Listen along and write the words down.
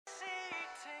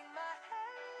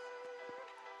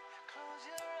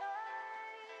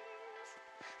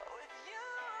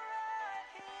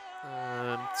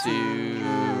I'm too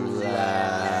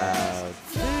loud.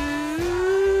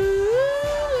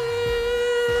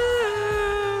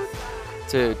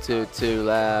 Too loud. Too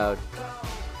loud.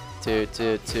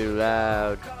 Too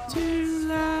loud.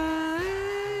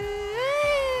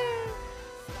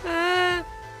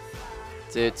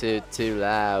 Too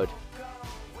loud.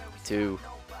 Too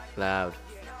loud.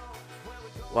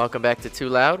 Welcome back to Too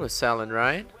Loud with Sal and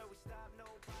Ryan.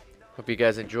 Hope you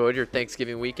guys enjoyed your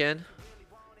Thanksgiving weekend.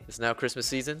 It's now Christmas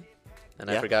season,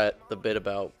 and I forgot the bit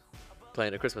about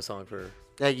playing a Christmas song for.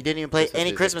 Yeah, you didn't even play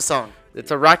any Christmas song.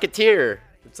 It's a Rocketeer.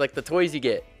 It's like the toys you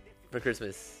get for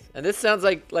Christmas. And this sounds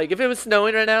like if it was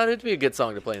snowing right now, it'd be a good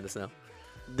song to play in the snow.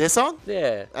 This song?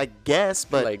 Yeah. I guess,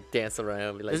 but like dance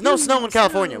around. Be like, there's no snow in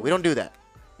California. We don't do that.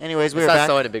 Anyways, we're back. It's back. not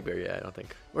snowing in Big Bear yet, I don't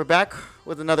think. We're back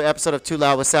with another episode of Too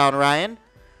Loud with Sal and Ryan.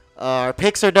 Our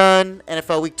picks are done.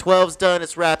 NFL Week 12's done.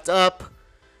 It's wrapped up.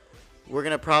 We're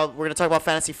gonna talk about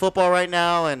fantasy football right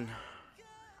now, and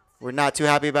we're not too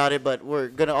happy about it. But we're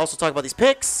gonna also talk about these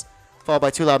picks, followed by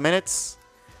 2 Loud Minutes.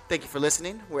 Thank you for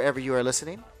listening, wherever you are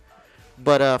listening.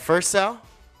 But first, Sal,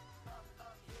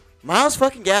 Myles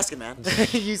fucking Gaskin, man.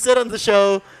 You said on the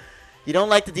show you don't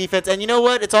like the defense, and you know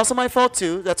what? It's also my fault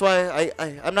too. That's why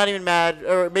I'm not even mad,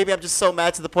 or maybe I'm just so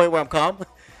mad to the point where I'm calm,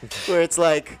 where it's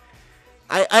like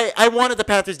I wanted the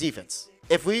Panthers defense.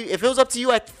 If it was up to you,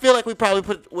 I feel like we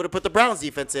probably would have put the Browns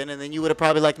defense in, and then you would have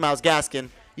probably liked Myles Gaskin.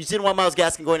 You just didn't want Myles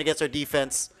Gaskin going against our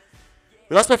defense.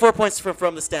 We lost by 4 points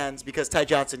from the stands because Ty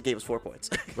Johnson gave us 4 points.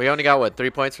 We only got, what, 3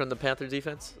 points from the Panthers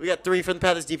defense? We got 3 from the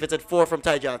Panthers defense and 4 from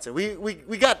Ty Johnson.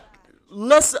 We got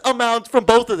less amount from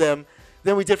both of them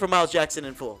than we did from Myles Jackson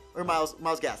in full, or Myles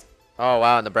Gaskin. Oh,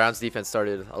 wow, and the Browns defense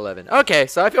started 11. Okay,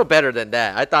 so I feel better than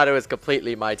that. I thought it was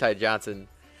completely my Ty Johnson.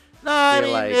 No, I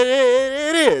mean, like,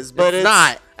 it is, but it's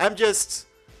not. I'm just...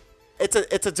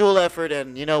 It's a dual effort,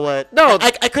 and you know what? No.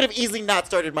 I could have easily not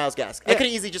started Myles Gaskin. Yeah. I could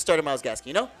have easily just started Myles Gaskin,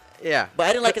 you know? Yeah. But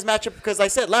I didn't like his matchup because I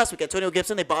said last week, Antonio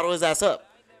Gibson, they bottled his ass up.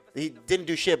 He didn't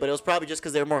do shit, but it was probably just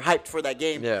because they were more hyped for that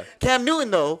game. Yeah. Cam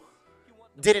Newton, though,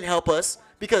 didn't help us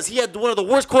because he had one of the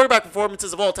worst quarterback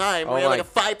performances of all time. Where he had like a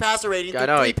 5 passer rating, I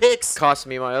know, 3 picks. Cost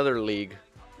me my other league.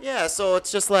 Yeah, so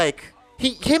it's just like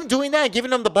him doing that and giving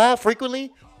them the ball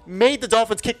frequently made the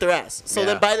Dolphins kick their ass. So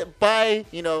then by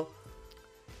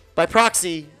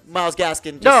proxy, Myles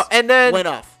Gaskin just went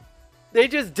off. They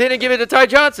just didn't give it to Ty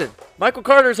Johnson. Michael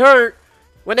Carter's hurt.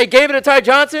 When they gave it to Ty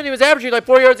Johnson, he was averaging like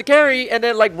 4 yards a carry, and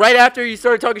then like right after he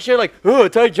started talking shit like, oh,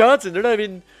 Ty Johnson, they're not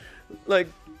even like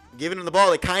giving him the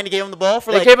ball. They kind of gave him the ball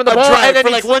for they like gave him the a ball, drive, and then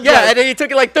for like one drive. and then he took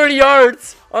it like 30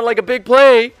 yards on like a big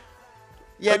play.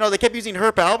 Yeah, no, they kept using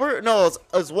Herb Albert. No, it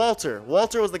was Walter.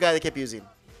 Walter was the guy they kept using.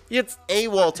 He had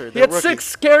Walter. He had rookie.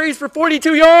 6 carries for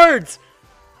 42 yards.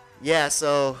 Yeah,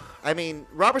 so I mean,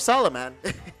 Robert Saleh, man.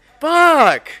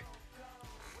 Fuck.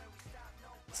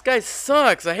 This guy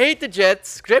sucks. I hate the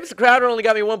Jets. Jamison Crowder only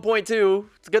got me 1.2.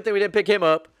 It's a good thing we didn't pick him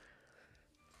up.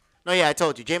 No, yeah, I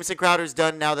told you. Jamison Crowder's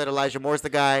done now that Elijah Moore's the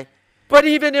guy. But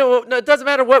even it doesn't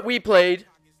matter what we played,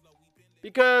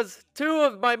 because 2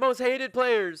 of my most hated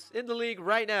players in the league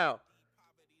right now,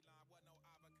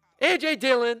 A.J.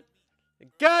 Dillon and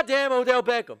goddamn Odell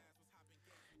Beckham.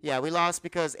 Yeah, we lost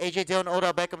because A.J. Dillon and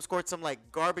Odell Beckham scored some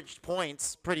like garbage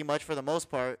points pretty much for the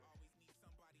most part.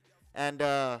 And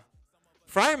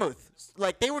Freiermuth,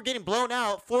 like they were getting blown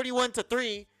out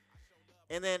 41-3.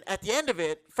 And then at the end of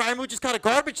it, Freiermuth just caught a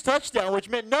garbage touchdown, which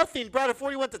meant nothing, brought it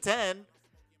 41-10.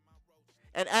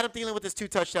 And Adam Thielen with his 2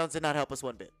 touchdowns did not help us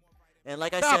one bit. And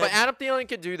like I said, but Adam Thielen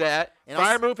could do that.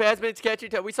 Freiermuth has been catching.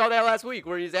 We saw that last week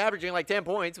where he's averaging like 10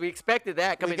 points. We expected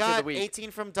that coming into the week. We got 18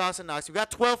 from Dawson Knox. We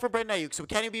got 12 from Brent Ayuk, so we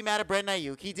can't even be mad at Brent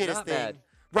Ayuk. He did his thing. Bad.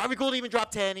 Robbie Gould even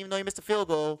dropped 10, even though he missed a field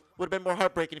goal. Would have been more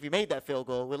heartbreaking if he made that field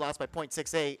goal. We lost by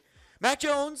 .68. Mac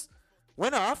Jones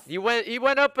went off. He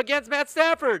went up against Matt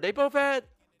Stafford. They both had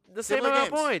the same amount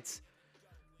of points.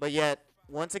 But yet,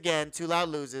 once again, Too Loud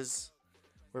loses.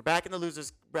 We're back in the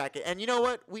losers bracket. And you know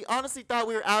what? We honestly thought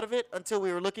we were out of it until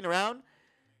we were looking around.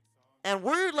 And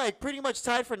we're like pretty much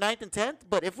tied for 9th and 10th.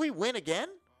 But if we win again,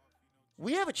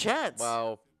 we have a chance.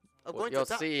 Well, you'll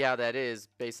see how that is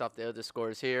based off the other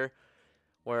scores here.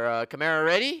 Where Kamara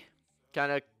Reddy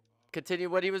kind of continued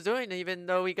what he was doing. Even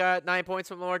though he got 9 points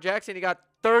from Lamar Jackson, he got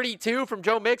 32 from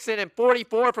Joe Mixon and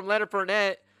 44 from Leonard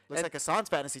Fournette. Looks like Hassan's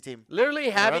fantasy team. Literally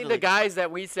having the guys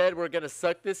that we said were going to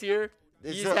suck this year.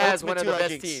 He has one of the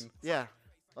best teams. Yeah.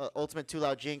 Ultimate Too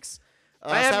Loud jinx.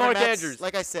 I have Mark Andrews.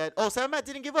 Like I said. Oh, Sam Matt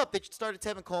didn't give up. They started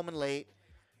Tevin Coleman late.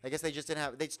 I guess they just didn't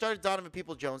have. They started Donovan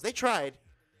Peoples-Jones. They tried.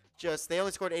 They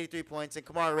only scored 83 points. And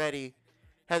Kamara Reddy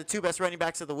had the 2 best running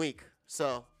backs of the week.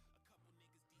 So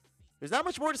There's not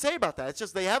much more to say about that. It's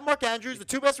just they have Mark Andrews, the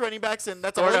 2 best running backs, and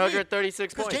that's all Scored they need.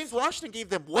 136 Because points. James Washington gave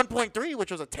them 1.3,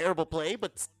 which was a terrible play,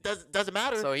 but doesn't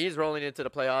matter. So he's rolling into the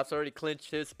playoffs, already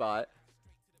clinched his spot.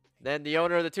 Then the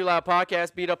owner of the Too Loud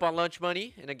Podcast beat up on Lunch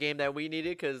Money in a game that we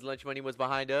needed because Lunch Money was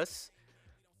behind us.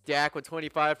 Dak with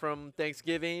 25 from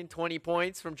Thanksgiving, 20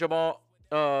 points from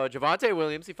Javonte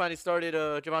Williams. He finally started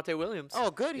Javonte Williams.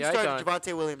 Oh, good. He Yeah, started John.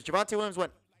 Javonte Williams. Javonte Williams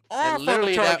went off And on the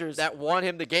literally Chargers. that won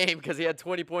him the game because he had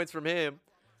 20 points from him.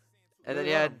 And then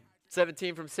he Really had won.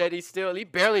 17 from Seti still. He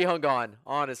barely hung on,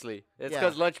 honestly. It's Yeah.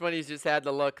 because Lunch Money's just had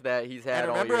the luck that he's had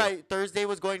And all remember, year. Thursday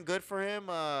was going good for him.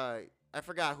 I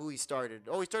forgot who he started.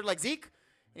 Oh, he started like Zeke.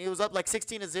 And he was up like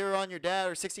 16-0 on your dad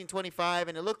or 16-25.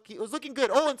 And it was looking good.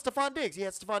 Oh, and Stephon Diggs. He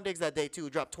had Stephon Diggs that day, too.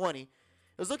 Dropped 20. It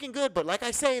was looking good. But like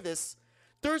I say, this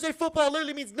Thursday football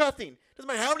literally means nothing. Doesn't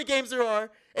matter how many games there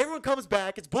are. Everyone comes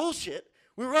back. It's bullshit.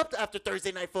 We were up after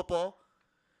Thursday night football.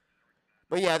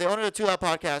 But yeah, the owner of the Two Loud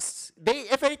Podcasts,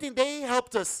 if anything, they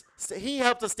helped us. He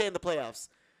helped us stay in the playoffs.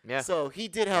 Yeah. So he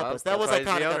did help Well, us. That was that's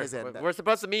why he's the iconic on owner. his end. We're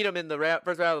supposed to meet him in the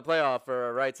first round of the playoff for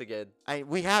our rights again.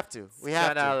 We have to. We have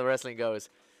Find out how to. the wrestling goes.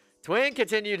 Twin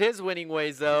continued his winning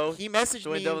ways, though. He messaged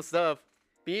Doing me double stuff.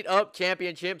 Beat up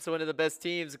championships, one of the best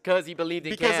teams, because he believed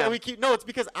in because Cam. it's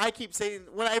because I keep saying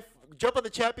when I jump on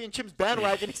the championships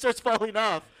bandwagon, he starts falling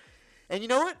off. And you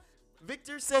know what?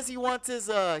 Victor says he wants his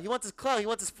clout, he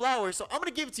wants his flowers. So I'm gonna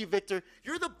give it to you, Victor.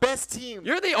 You're the best team.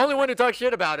 You're the only one who talks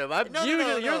shit about him.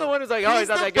 You're the one who's like, oh, he's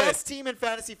not that the good. best team in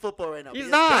fantasy football right now. He's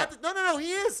He has not. No,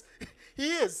 he is.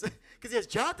 He is. Because he has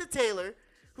Jonathan Taylor.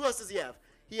 Who else does he have?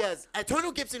 He has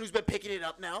Antonio Gibson, who's been picking it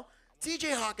up now.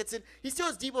 T.J. Hawkinson. He still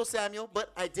has Deebo Samuel,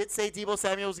 but I did say Deebo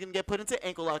Samuel was going to get put into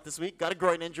ankle lock this week. Got a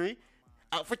groin injury.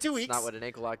 Out for 2 weeks. Not what an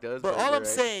ankle lock does. But all you're I'm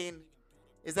saying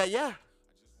is that, yeah,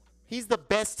 he's the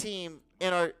best team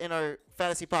in our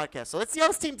fantasy podcast. So let's see how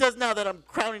this team does now that I'm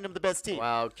crowning him the best team.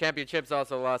 Wow, championships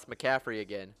also lost McCaffrey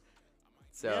again.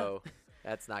 So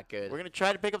that's not good. We're going to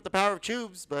try to pick up the power of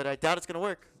Tubes, but I doubt it's going to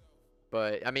work.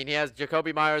 But, I mean, he has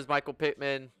Jacoby Myers, Michael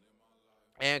Pittman,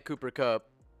 and Cooper Kupp.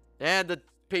 And the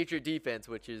Patriot defense,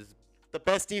 which is The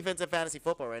best defense in fantasy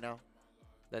football right now.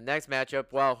 the next matchup.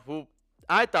 Well, who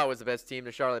I thought was the best team,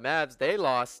 the Charlotte Mavs. They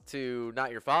lost to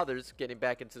Not Your Fathers, getting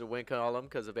back into the win column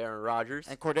because of Aaron Rodgers.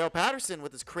 And Cordell Patterson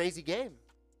with his crazy game.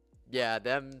 Yeah,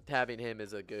 them having him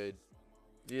is a good.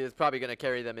 He is probably going to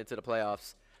carry them into the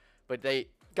playoffs. But they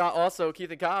got also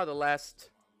Keith and Kyle, the last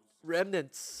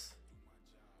remnants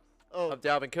of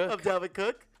Dalvin Cook. Of Dalvin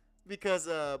Cook. Because,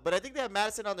 but I think they have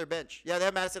Madison on their bench. Yeah, they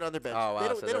have Madison on their bench. Oh, wow, They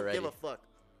don't, so they they're don't give a ready. fuck.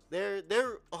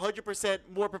 They're 100%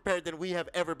 more prepared than we have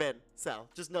ever been, Sal.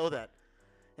 Just know that.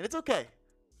 And it's okay.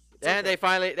 It's And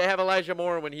okay. they have Elijah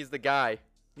Moore when he's the guy.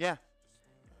 Yeah.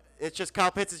 It's just Kyle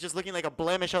Pitts is just looking like a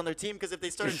blemish on their team because if they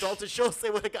started Dalton Schultz, they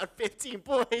would have got 15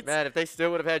 points. Man, if they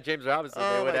still would have had James Robinson, they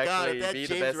Oh would my God! actually If they be had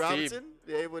the James best Robinson,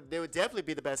 team. they would definitely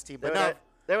be the best team. They But would, no, have,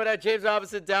 they would have James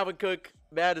Robinson, Dalvin Cook,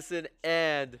 Madison,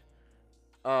 and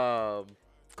Cordell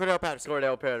Patterson.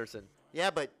 Cordell Patterson.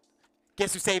 Yeah, but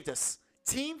guess who saved us?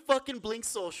 Team fucking Blink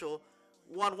Social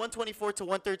won 124 to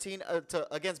 113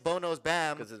 against Bono's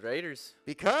Bam Because his Raiders.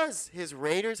 because his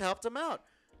Raiders helped him out.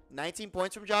 19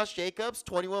 points from Josh Jacobs,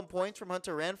 21 points from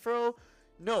Hunter Renfro.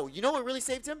 No, you know what really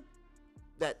saved him?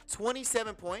 That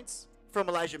 27 points from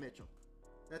Elijah Mitchell.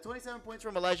 That 27 points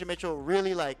from Elijah Mitchell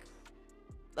really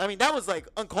I mean, that was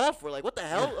uncalled for. What the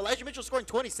hell? Elijah Mitchell scoring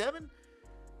 27?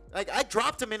 I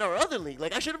dropped him in our other league.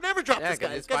 I should have never dropped Yeah, this guy.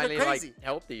 because This he's guy's finally been crazy.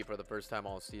 healthy for the first time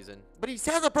all season. But he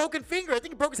has a broken finger. I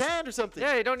think he broke his hand or something.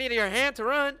 Yeah, you don't need your hand to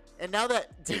run. And now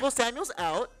that Deebo Samuel's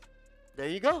out, there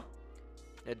you go.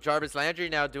 And Jarvis Landry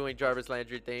now doing Jarvis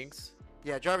Landry things.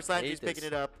 Yeah, Jarvis Landry's hate picking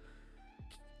this. it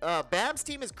up. Bam's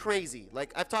team is crazy.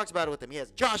 I've talked about it with him. He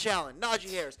has Josh Allen,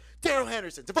 Najee Harris, Darrell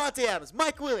Henderson, Devontae Adams,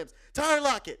 Mike Williams, Tyler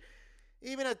Lockett,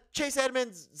 even a Chase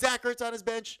Edmonds, Zach Ertz on his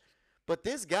bench. But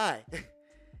this guy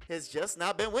has just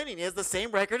not been winning. He has the same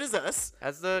record as us.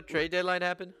 Has the trade deadline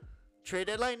happened? Trade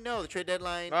deadline? No, the trade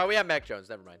deadline Oh, we have Mac Jones.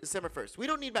 Never mind. December 1st. We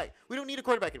don't need a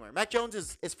quarterback anymore. Mac Jones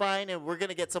is fine, and we're going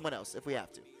to get someone else if we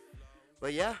have to.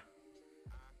 But yeah,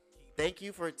 thank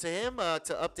you to him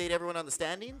to update everyone on the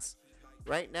standings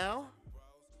right now.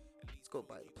 Let's go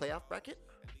by the playoff bracket.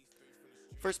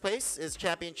 First place is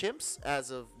Champion Chimps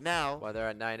as of now. Well, they're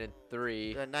at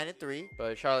 9-3. They're at 9-3.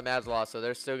 But Charlotte Mavs lost, so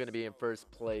they're still going to be in first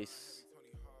place.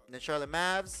 And then Charlotte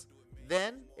Mavs.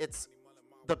 Then it's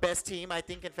the best team, I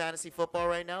think, in fantasy football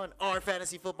right now, in our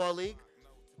fantasy football league.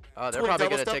 Oh, they're Twin probably double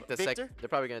going to stuff, take the Victor? They're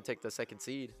probably going to take the second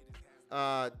seed.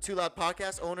 Too Loud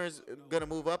Podcast owner's gonna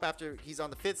move up after he's on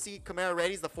the 5th seed. Camaro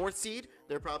Ready's the 4th seed.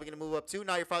 They're probably gonna move up too.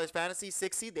 Now Your Father's Fantasy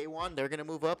 6th seed. They won. They're gonna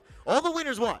move up. All the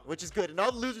winners won, which is good, and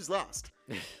all the losers lost.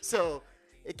 So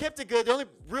it kept it good. The only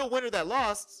real winner that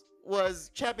lost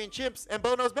was Championships and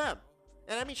Bono's Bam.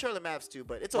 And I mean Charlotte Mavs too,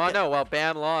 but it's okay. Well, no, well,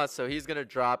 Bam lost, so he's gonna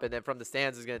drop, and then from the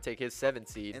stands is gonna take his 7th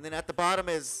seed. And then at the bottom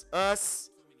is us,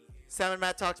 Sam and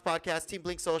Matt Talks Podcast, Team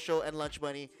Blink Social, and Lunch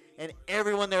Money. And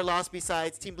everyone there lost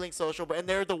besides Team Blink Social, and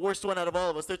they're the worst one out of all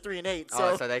of us. They're 3-8.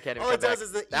 So, so they can't even all it come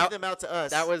does back. is even them out to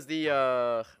us. That was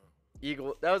the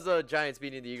Eagle. That was the Giants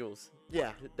beating the Eagles.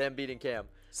 Yeah. Them beating Cam.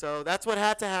 So that's what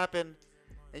had to happen.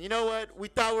 And you know what? We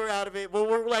thought we were out of it. Well,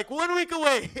 we're like 1 week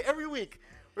away. Every week,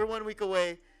 we're 1 week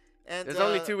away. And there's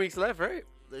only 2 weeks left, right?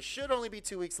 There should only be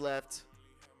 2 weeks left.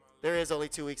 There is only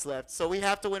 2 weeks left, so we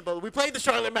have to win both. We played the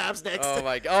Charlotte Mavs next. Oh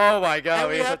my God! And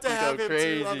we have have to have go him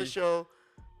crazy. too on the show.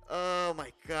 Oh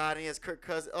my God! And he has Kirk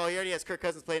Cousins. Oh, he already has Kirk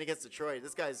Cousins playing against Detroit.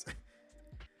 This guy's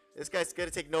gonna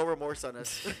take no remorse on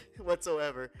us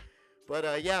whatsoever.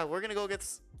 But yeah, we're gonna go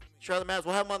against Charlotte Mavs.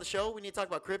 We'll have him on the show. We need to talk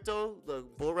about crypto. The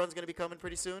bull run's gonna be coming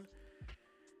pretty soon.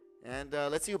 And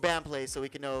let's see who Bam plays so we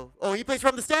can know. Oh, he plays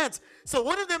from the stands. So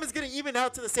one of them is gonna even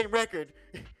out to the same record.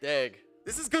 Dang.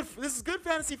 This is good. This is good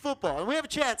fantasy football, and we have a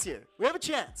chance here. We have a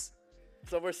chance.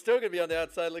 So we're still gonna be on the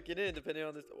outside looking in, depending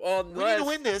on this. Well, We need to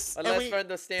win this. Unless from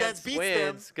the stands beats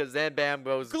wins, because then Bam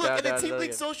goes Look, down. and then Team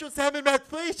League Social and Sam and Matt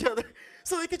play each other,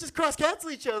 so they can just cross cancel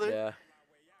each other. Yeah.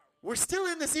 We're still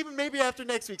in this, even maybe after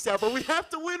next week, Sal. But we have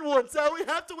to win one, Sal. We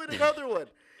have to win another one.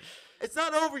 It's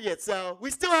not over yet, Sal. We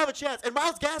still have a chance. And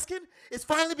Myles Gaskin is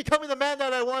finally becoming the man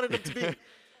that I wanted him to be.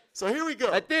 So here we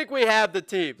go. I think we have the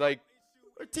team. Like,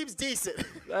 our team's decent.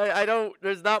 I don't.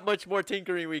 There's not much more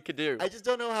tinkering we could do. I just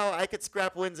don't know how I could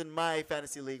scrap wins in my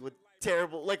fantasy league with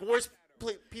terrible, like worse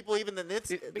people even than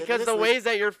this. Because the ways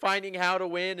that you're finding how to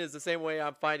win is the same way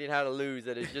I'm finding how to lose,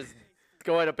 and it's just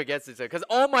going up against each other. Because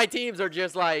all my teams are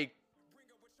just like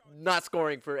not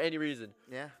scoring for any reason.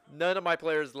 Yeah. None of my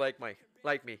players like me.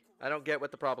 I don't get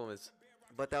what the problem is.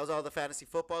 But that was all the Fantasy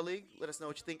Football League. Let us know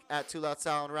what you think at Too Loud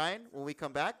Sal and Ryan. When we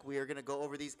come back, we are going to go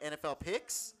over these NFL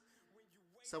picks.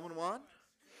 Someone won,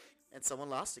 and someone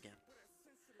lost again.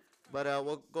 But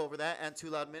we'll go over that and Too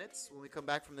Loud Minutes when we come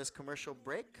back from this commercial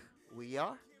break. We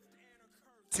are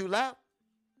Too Loud.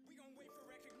 We gonna wait for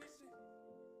recognition.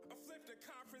 I flip the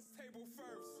conference table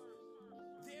first.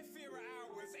 Their fear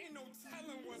of ours, ain't no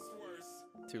telling what's worse.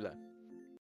 Too loud.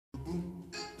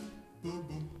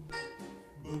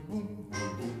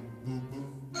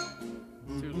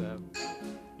 Too loud.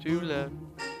 Too loud.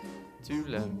 Too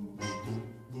loud.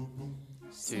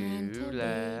 Too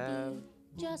loud.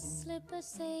 Just slip a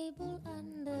sable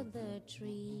under the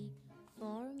tree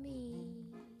for me.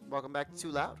 Welcome back to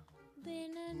Too Loud.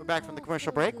 We're back from the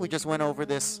commercial break. We just went over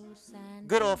this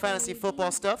good old fantasy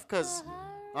football stuff because,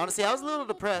 honestly, I was a little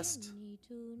depressed.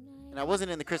 And I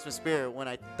wasn't in the Christmas spirit when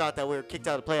I thought that we were kicked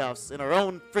out of the playoffs in our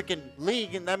own freaking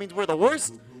league. And that means we're the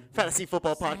worst fantasy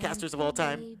football podcasters of all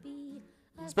time.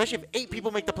 Especially if 8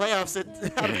 people make the playoffs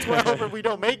out of 12 and we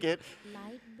don't make it.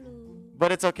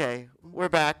 But it's okay. We're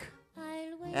back.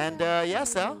 And, yeah,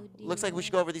 Sal, looks like we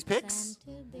should go over these picks.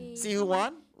 See who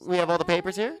won. We have all the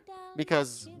papers here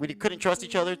because we couldn't trust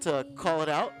each other to call it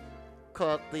out. Call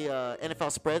out the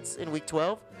NFL spreads in Week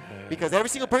 12. Because every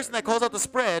single person that calls out the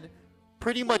spread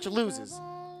pretty much loses.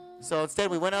 So instead,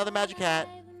 we went out of the magic hat.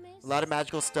 A lot of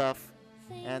magical stuff.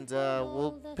 And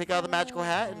we'll pick out the magical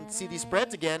hat and see these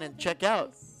spreads again and check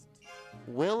out.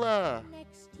 Who will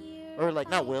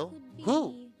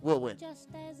win?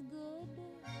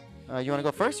 You want to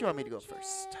go first or you want me to go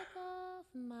first?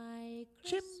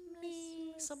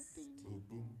 Chimney something.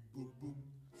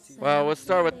 Well, we'll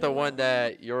start with the one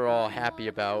that you're all happy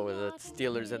about with the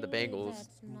Steelers and the Bengals.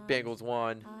 Bengals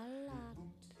won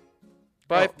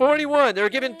by 41. They were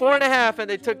given 4.5, and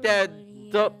they took that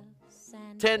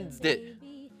 10s did.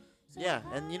 Yeah,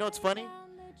 and you know what's funny?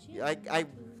 I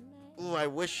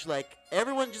wish like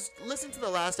everyone just listened to the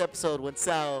last episode when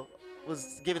Sal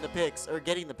was giving the picks or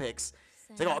getting the picks.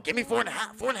 It's like, oh, give me 4.5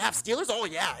 Steelers. Oh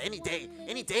yeah, any day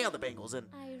on the Bengals, and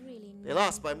they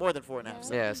lost by more than 4.5.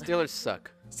 So. Yeah, Steelers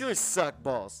suck. Steelers suck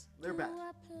balls. They're bad.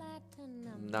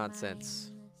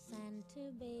 Nonsense.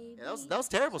 Yeah, that was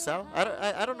terrible, Sal.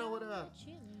 I don't know what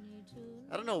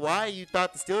I don't know why you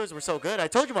thought the Steelers were so good. I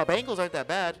told you my Bengals aren't that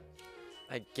bad.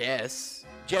 I guess.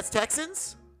 Jets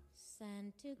Texans.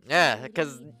 Yeah,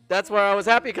 because that's where I was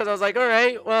happy because I was like, all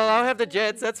right, well, I'll have the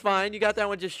Jets. That's fine. You got that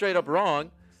one just straight up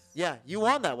wrong. Yeah, you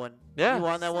won that one. Yeah. You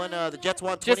won that one. The Jets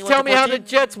won 21-14. Just tell me how the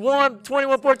Jets won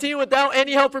 21-14 without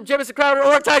any help from Jamison Crowder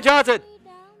or Ty Johnson.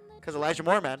 Because Elijah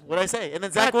Moore, man. What'd I say? And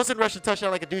then Zach Wilson rushed a touchdown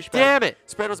like a douchebag. Damn it.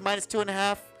 Spread was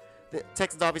 -2.5. The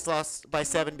Texans obviously lost by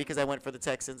 7 because I went for the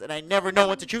Texans. And I never know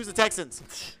when to choose the Texans.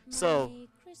 So,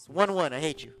 1-1. I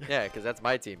hate you. Yeah, because that's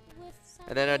my team.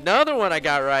 And then another one I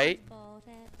got right.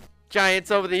 Giants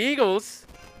over the Eagles.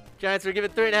 Giants were given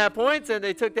 3.5 points, and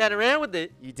they took that and ran with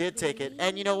it. You did take it.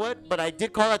 And you know what? But I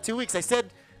did call out 2 weeks. I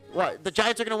said, what, the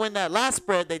Giants are going to win that last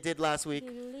spread they did last week.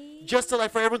 Just to,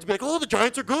 like, for everyone to be like, oh, the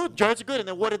Giants are good. Giants are good. And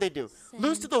then what did they do?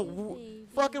 Lose to the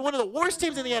fucking one of the worst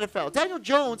teams in the NFL. Daniel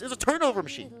Jones is a turnover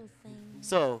machine.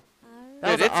 So, that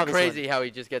Dude, was an it's obvious crazy one. how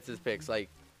he just gets his picks. Like,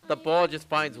 the ball just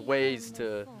finds ways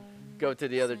to go to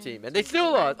the other team. And they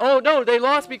still lost. Oh, no, they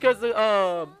lost because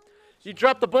he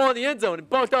dropped the ball in the end zone and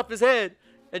bunked off his head.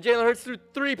 And Jalen Hurts threw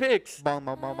 3 picks. Bong,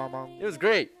 bong, bong, bong, bong. It was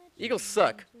great. Eagles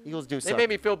suck. Eagles do They suck. made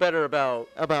me feel better about,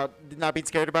 About not being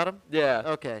scared about them? yeah.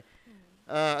 Okay.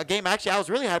 A game actually I was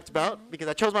really hyped about because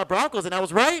I chose my Broncos and I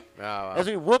was right. Oh, wow. As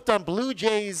we whooped on Blue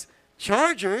Jays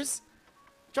Chargers.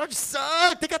 Chargers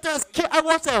suck. They got their ass kicked. I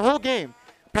watched that whole game.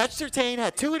 Patrick Surtain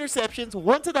had 2 interceptions,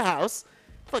 1 to the house.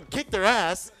 Fucking kicked their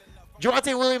ass.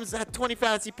 Javonte Williams had 20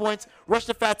 fantasy points, rushed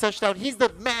a fat touchdown. He's the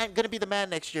man, gonna be the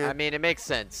man next year. I mean, it makes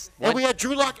sense. And we had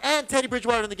Drew Lock and Teddy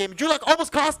Bridgewater in the game. Drew Lock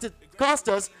almost cost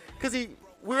us because we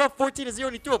were up 14-0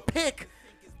 and he threw a pick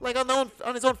like on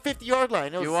his own 50-yard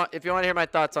line. If you want to hear my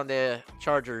thoughts on the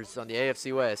Chargers on the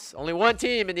AFC West, only one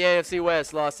team in the AFC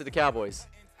West lost to the Cowboys.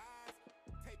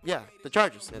 Yeah, the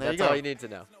Chargers. And there you that's go. all you need to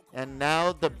know. And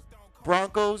now the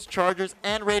Broncos, Chargers,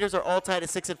 and Raiders are all tied at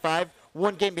 6-5.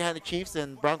 1 game behind the Chiefs,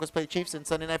 and Broncos play the Chiefs in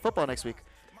Sunday Night Football next week.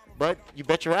 But you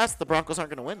bet your ass the Broncos aren't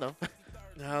going to win, though.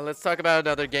 Now let's talk about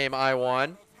another game I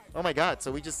won. Oh, my God.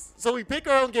 So we pick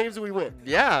our own games and we win.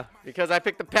 Yeah, because I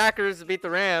picked the Packers to beat the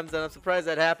Rams, and I'm surprised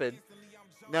that happened.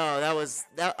 No,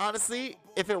 that honestly,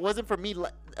 if it wasn't for me,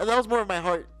 that was more of my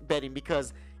heart betting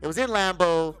because it was in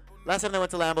Lambeau. Last time they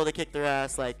went to Lambeau, they kicked their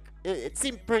ass. Like, it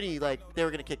seemed pretty like they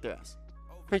were going to kick their ass.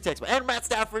 Pretty textbook. And Matt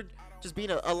Stafford just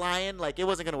being a lion, like, it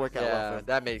wasn't going to work out well for Yeah, him.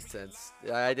 that makes sense.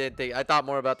 I thought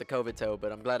more about the COVID toe,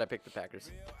 but I'm glad I picked the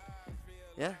Packers.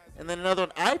 Yeah, and then another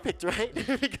one I picked right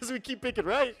because we keep picking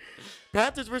right.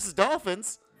 Panthers versus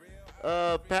Dolphins.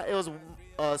 Spread was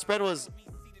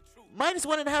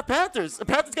 -1.5 Panthers. The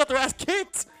Panthers got their ass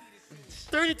kicked.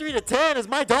 33-10 as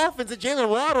my Dolphins and Jalen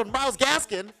Waddle and Myles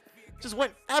Gaskin just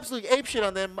went absolutely apeshit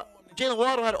on them. Jalen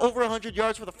Waddle had over 100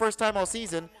 yards for the first time all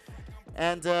season.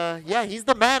 And, yeah, he's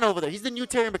the man over there. He's the new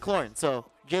Terry McLaurin. So,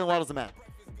 Jalen Waddle's the man.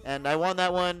 And I won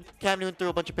that one. Cam Newton threw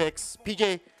a bunch of picks.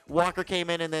 P.J. Walker came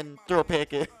in and then threw a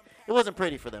pick. It wasn't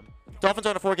pretty for them. Dolphins are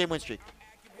on a 4-game win streak.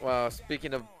 Well,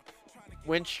 speaking of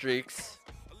win streaks,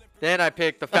 then I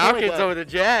picked the Oh my Falcons God. over the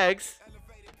Jags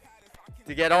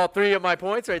to get all 3 of my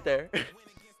points right there.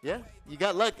 Yeah, you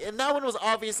got luck. And that one was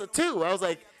obvious, too. I was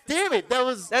like, damn it, that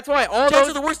was... That's why all Jags those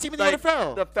are the worst team in the like,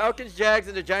 NFL. The Falcons, Jags,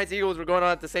 and the Giants, Eagles were going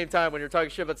on at the same time when you're talking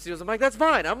shit about the Steelers. I'm like, that's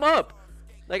fine. I'm up.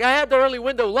 Like, I had the early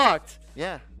window locked.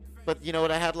 Yeah, but you know what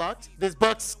I had locked? This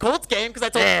Bucks-Colts game because I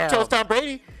Damn. chose Tom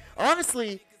Brady.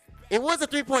 Honestly, it was a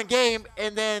 3-point game,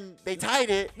 and then they tied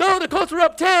it. No, the Colts were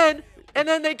up 10, and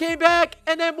then they came back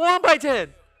and then won by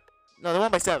 10. No, they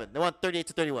won by 7. They won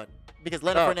 38-31 because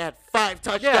Leonard Oh. Fournette had 5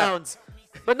 touchdowns.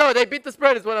 But no, they beat the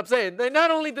spread is what I'm saying. They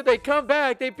not only did they come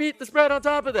back, they beat the spread on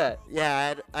top of that.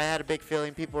 Yeah, I had a big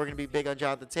feeling people were going to be big on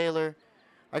Jonathan Taylor.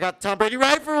 I got Tom Brady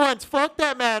right for once. Fuck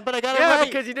that, man, but I got it Yeah,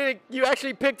 right. because you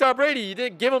actually picked Tom Brady. You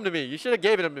didn't give him to me. You should have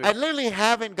gave him to me. I literally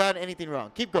haven't gotten anything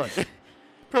wrong. Keep going.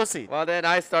 Proceed. Well, then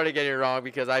I started getting it wrong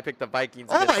because I picked the Vikings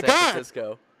Oh against my San God.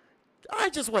 Francisco. I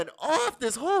just went off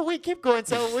this whole week. Keep going,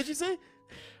 Sal. What'd you say?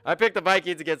 I picked the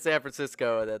Vikings against San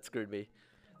Francisco, and that screwed me.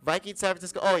 Vikings, San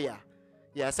Francisco. Oh, yeah.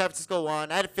 Yeah, San Francisco won.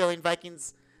 I had a feeling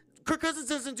Vikings. Kirk Cousins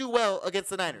doesn't do well against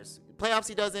the Niners. Playoffs,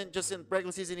 he doesn't. Just in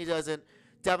regular season, he doesn't.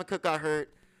 Dalvin Cook got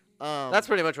hurt. That's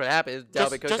pretty much what happened.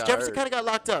 Dalvin Cook Just got Jefferson hurt. kind of got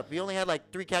locked up. He only had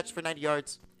like 3 catches for 90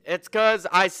 yards. It's because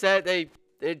I said they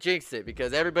jinxed it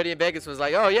because everybody in Vegas was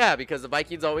like, oh, yeah, because the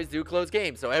Vikings always do close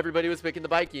games. So everybody was picking the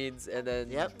Vikings, and then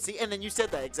Yep. See, and then you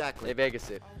said that exactly. they Vegas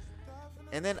it.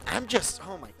 And then I'm just,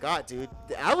 oh my God, dude.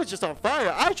 I was just on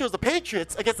fire. I chose the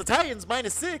Patriots against the Titans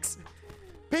 -6.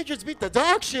 Patriots beat the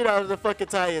dog shit out of the fucking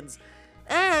Titans.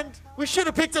 And we should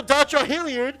have picked up Dontrell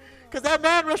Hilliard because that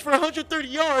man rushed for 130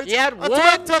 yards. He had on one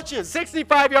 12 touches.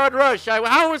 65-yard rush. How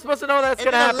are we supposed to know that's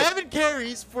And going to then happen? 11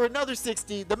 carries for another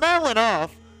 60. The man went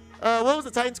off. What was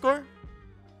the Titan score?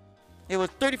 It was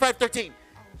 35-13.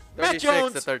 Matt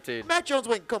 36 to 13. Matt Jones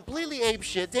went completely ape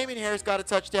shit. Damian Harris got a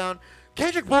touchdown.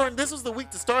 Kendrick Bourne, this was the week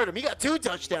to start him. He got 2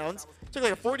 touchdowns. Took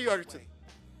like a 40-yarder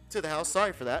to the house.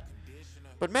 Sorry for that.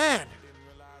 But man,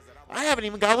 I haven't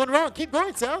even got one wrong. Keep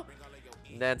going, Sal.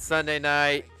 And then Sunday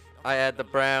night, I had the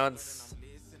Browns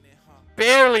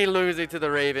barely losing to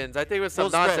the Ravens. I think it was some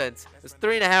Full spread. nonsense. It was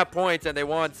 3.5 points, and they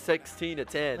won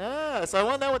 16-10. Ah, so I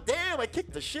won that one. Damn, I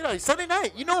kicked the shit out of you. Sunday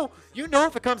night. You know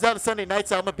if it comes down to Sunday night,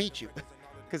 so I'm going to beat you.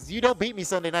 Because you don't beat me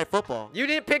Sunday Night Football. You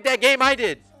didn't pick that game. I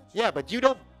did. Yeah, but you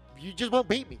just won't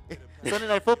beat me. Sunday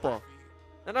Night Football.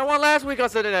 And I won last week on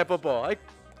Sunday Night Football. I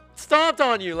stomped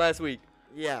on you last week.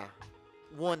 Yeah,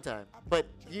 one time. But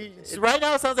right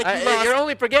now it sounds like you lost. You're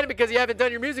only forgetting because you haven't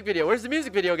done your music video. Where's the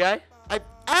music video, guy? I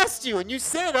asked you, and you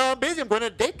said, oh, I'm busy. I'm going to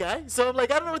a date, guy. So I'm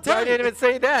like, I don't know what to tell I you. didn't even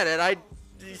say that, and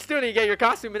you still didn't get your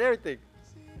costume and everything.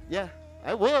 Yeah,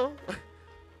 I will.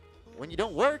 When you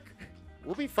don't work,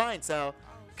 we'll be fine, Sal.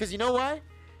 Because you know why?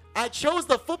 I chose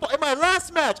the football. In my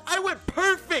last match, I went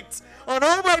perfect on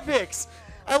all my picks.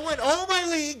 I won all my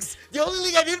leagues. The only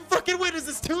league I didn't fucking win is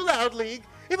this Too Loud league.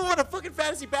 Even won a fucking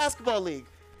fantasy basketball league.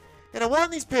 And I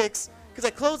won these picks because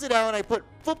I closed it out and I put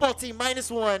football team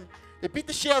 -1. They beat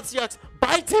the shit out of the Seahawks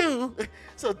by 2.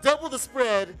 So double the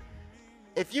spread.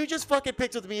 If you just fucking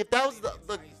picked with me, if that was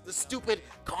the stupid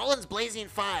Collins Blazing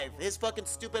 5, his fucking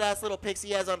stupid ass little picks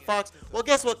he has on Fox, well,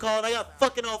 guess what, Colin? I got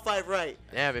fucking all 5 right.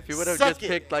 Damn, if you would have Suck just it.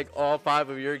 picked like all 5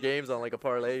 of your games on like a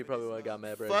parlay, you probably would have got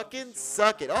mad, bro. Fucking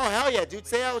suck it. Oh, hell yeah, dude.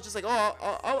 Say I was just like,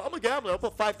 oh, I'm a gambler. I'll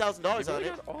put $5,000 on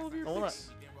it. All of your Hold on. picks.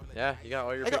 Yeah, you got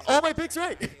all your I picks. got all my picks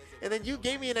right. And then you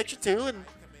gave me an extra 2,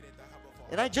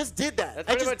 and I just did that.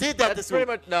 I just did that this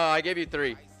week. No, I gave you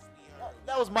 3.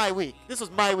 That was my week. This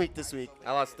was my week this week.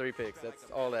 I lost 3 picks. That's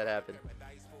all that happened.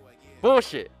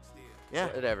 Bullshit. Yeah.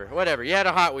 Whatever. You had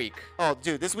a hot week. Oh,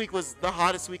 dude, this week was the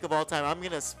hottest week of all time. I'm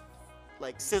going to,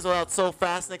 like, sizzle out so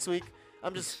fast next week.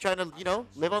 I'm just trying to,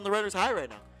 live on the runner's high right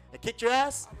now. I kicked your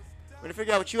ass. We're going to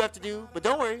figure out what you have to do. But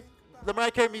don't worry. The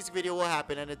Mariah Carey music video will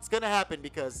happen, and it's going to happen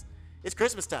because it's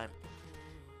Christmas time.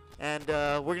 And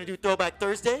we're going to do Throwback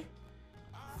Thursday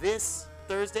this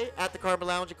Thursday at the Karma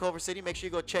Lounge in Culver City. Make sure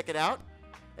you go check it out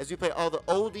as we play all the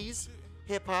oldies,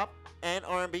 hip-hop, and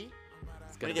R&B.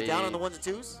 It's Gonna gonna get down on the ones and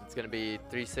twos. It's gonna be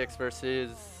 3-6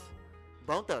 versus.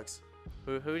 Bone Thugs.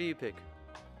 Who do you pick?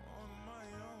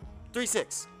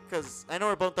 3-6, because I know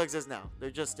where Bone Thugs is now. They're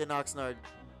just in Oxnard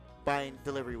buying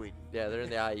delivery weed. Yeah, they're in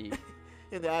the IE.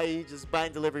 In the IE, just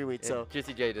buying delivery weed. So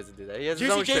Juicy J doesn't do that. He has his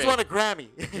Juicy own J's strain. won a Grammy.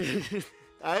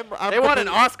 They won an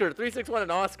Oscar. 3-6 won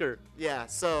an Oscar. Yeah,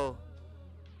 so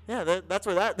yeah, that's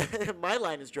where that my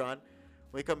line is drawn.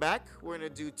 When we come back, we're gonna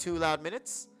do 2 loud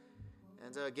minutes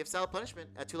and give Sal punishment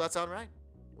at 2 Loud Sound Right.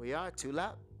 We are 2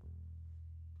 Loud.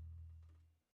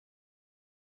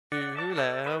 2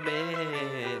 loud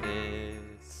minutes.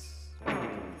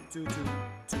 2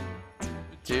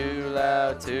 Too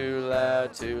loud, too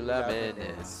loud, 2 loud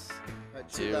minutes.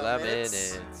 2 loud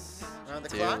minutes. minutes. On the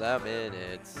 2 clock. loud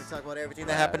minutes. We talk about everything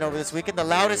that happened over this weekend. The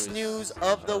loudest news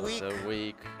of the week.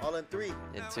 All in 3.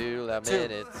 In 2 loud 2.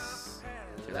 minutes.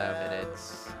 2 loud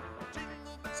minutes.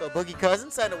 So Boogie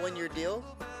Cousins signed a 1-year deal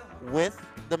with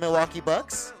the Milwaukee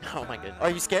Bucks. Oh my goodness. Are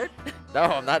you scared? No,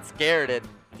 I'm not scared.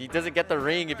 He doesn't get the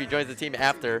ring if he joins the team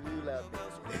after.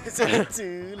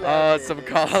 Some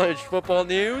college football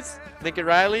news. Lincoln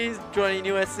Riley's joining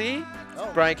USC.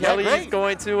 Brian Kelly's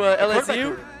going to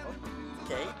LSU.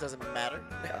 Okay, doesn't matter.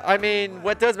 I mean,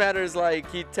 what does matter is like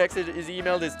he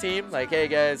emailed his team like, "Hey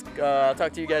guys, I'll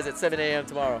talk to you guys at 7 a.m.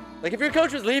 tomorrow." Like, if your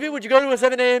coach was leaving, would you go to a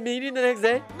 7 a.m. meeting the next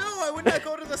day? No, I would not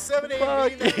go to the 7 a.m.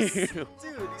 Fuck meeting. you.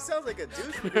 Dude, he sounds like a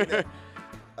douche for doing that.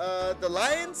 The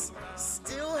Lions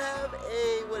still have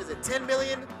a 10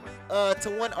 million to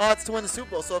 1 odds to win the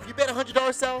Super Bowl. So if you bet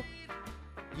 $100, Sal,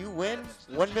 you win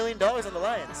 $1 million on the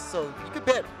Lions. So you could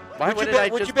bet. Why would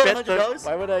you bet $100?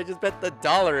 Why would I just bet the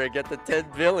dollar and get the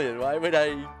 10 billion? Why would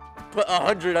I put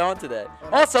 100 onto that?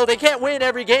 Also, they can't win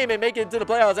every game and make it into the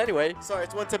playoffs anyway. Sorry,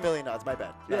 it's 1 10 million odds. My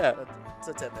bad. Yeah. It's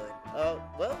a 10 million.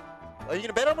 Well, are you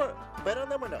gonna bet on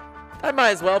them or no? I might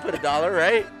as well put $1,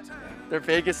 right? They're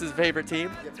Vegas' favorite team.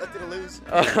 You have nothing to lose.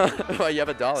 Well, you have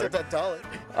 $1. Except that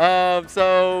dollar.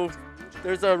 So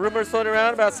there's rumors floating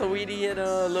around about Saweetie and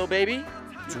Lil Baby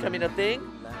becoming a thing.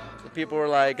 People were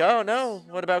like, "Oh no,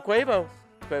 what about Quavo?"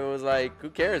 Quavo was like, "Who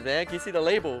cares, man? Can you see the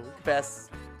label? We can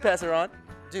pass her on."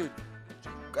 Dude,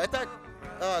 I thought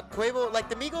Quavo, like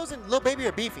the Migos and Lil Baby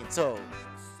are beefing, so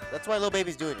that's why Lil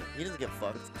Baby's doing it. He doesn't give a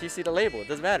fuck. Can you see the label? It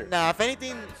doesn't matter. Nah, if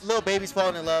anything, Lil Baby's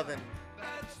falling in love and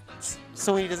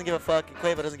Saweetie doesn't give a fuck and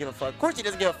Quavo doesn't give a fuck. Of course he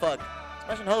doesn't give a fuck.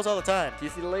 Smashing hoes all the time. Can you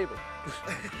see the label?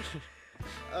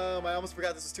 I almost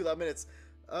forgot this was 2 loud minutes.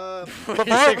 you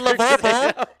LeVar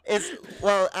say Ball is,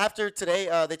 after today,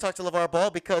 they talked to LeVar Ball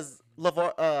because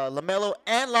LaMelo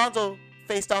and Lonzo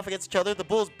faced off against each other. The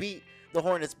Bulls beat the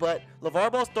Hornets, but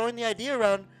LeVar Ball's throwing the idea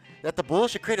around that the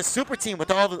Bulls should create a super team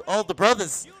with all the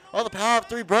brothers, all the power of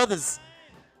 3 brothers.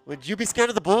 Would you be scared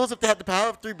of the Bulls if they had the power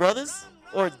of 3 brothers,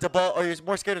 or you're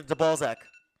more scared of DeBalzac?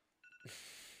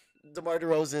 DeMar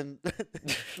DeRozan,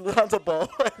 Lonzo Ball,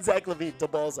 Zach LaVine,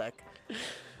 DeBalzac.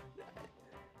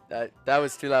 That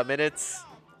was 2 Loud Minutes.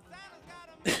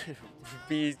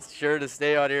 Be sure to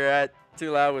stay on here at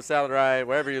Too Loud with Sal and Ryan,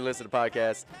 wherever you listen to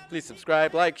podcasts. Please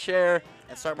subscribe, like, share.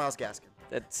 And start Myles Gaskin.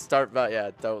 And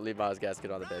don't leave Myles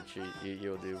Gaskin on the bench.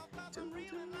 He'll do.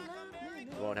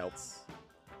 It won't help.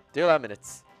 2 Loud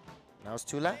Minutes. That was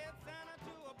Too Loud.